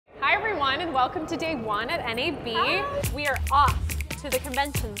everyone, and welcome to day one at NAB. Hi. We are off to the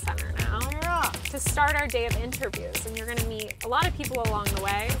convention center now to start our day of interviews, and you're going to meet a lot of people along the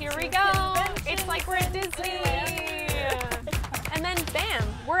way. Here we go. It's like we're at Disney. And then bam,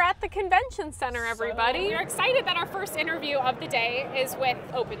 we're at the convention center, everybody. We're excited that our first interview of the day is with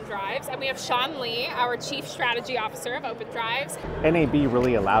Open Drives, and we have Sean Lee, our Chief Strategy Officer of Open Drives. NAB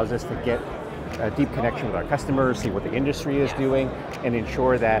really allows us to get a deep connection with our customers, see what the industry is doing, and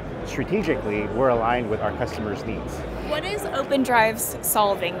ensure that strategically we're aligned with our customers' needs. What is Open Drives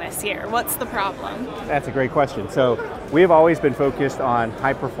solving this year? What's the problem? That's a great question. So we have always been focused on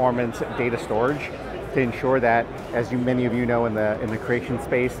high performance data storage to ensure that, as many of you know in the creation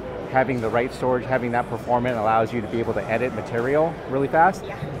space, having the right storage, having that performant allows you to be able to edit material really fast.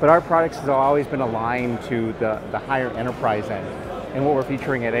 But our products have always been aligned to the higher enterprise end. And what we're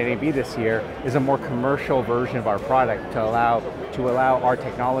featuring at NAB this year is a more commercial version of our product to allow our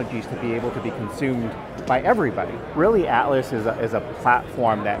technologies to be able to be consumed by everybody. Really, Atlas is a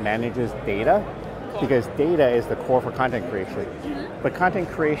platform that manages data, because data is the core for content creation. But content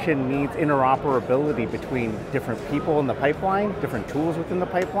creation needs interoperability between different people in the pipeline, different tools within the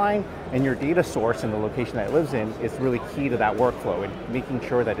pipeline, and your data source and the location that it lives in is really key to that workflow and making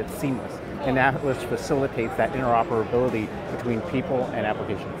sure that it's seamless. And Atlas facilitates that interoperability between people and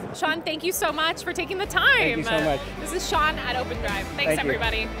applications. Sean, thank you so much for taking the time. Thank you so much. This is Sean at Open Drive. Thanks,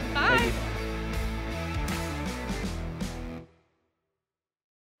 everybody. Bye. Thank you.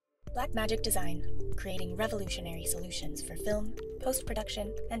 Blackmagic Design, creating revolutionary solutions for film,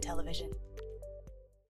 post-production, and television.